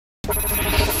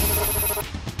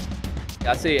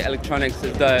I see Electronics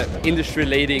as the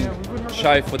industry-leading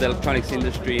show for the electronics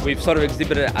industry. We've sort of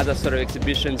exhibited at other sort of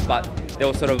exhibitions, but they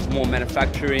were sort of more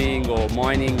manufacturing or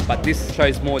mining, but this show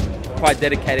is more quite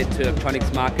dedicated to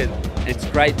electronics market. And it's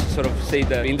great to sort of see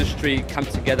the industry come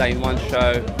together in one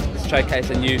show, showcase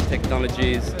the new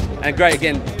technologies, and great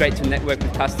to network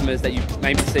with customers that you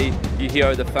maybe you hear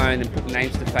over the phone and put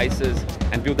names to faces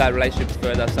and build that relationship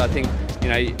further. So I think, you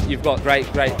know, you've got great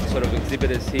sort of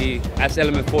exhibitors here. As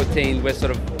Element 14, we're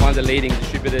sort of one of the leading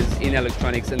distributors in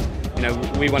electronics, and you know,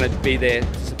 we want to be there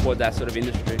to support that sort of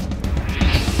industry.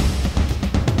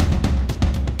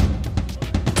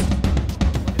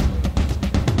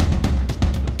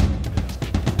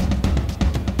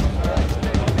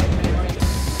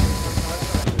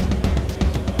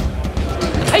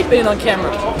 I hate being on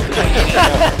camera.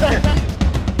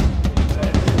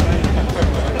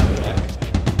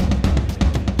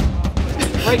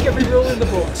 Break every rule in the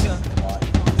books.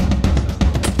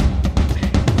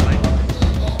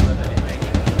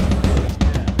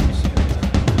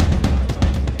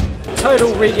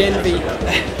 Total rig envy.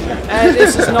 And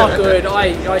this is not good.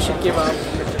 I should give up.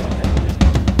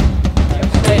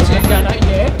 There's your gunner,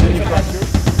 yeah.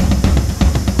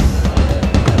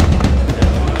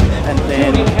 And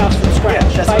then building a house from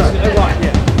scratch. Yeah, that's right.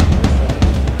 Yeah.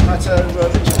 That's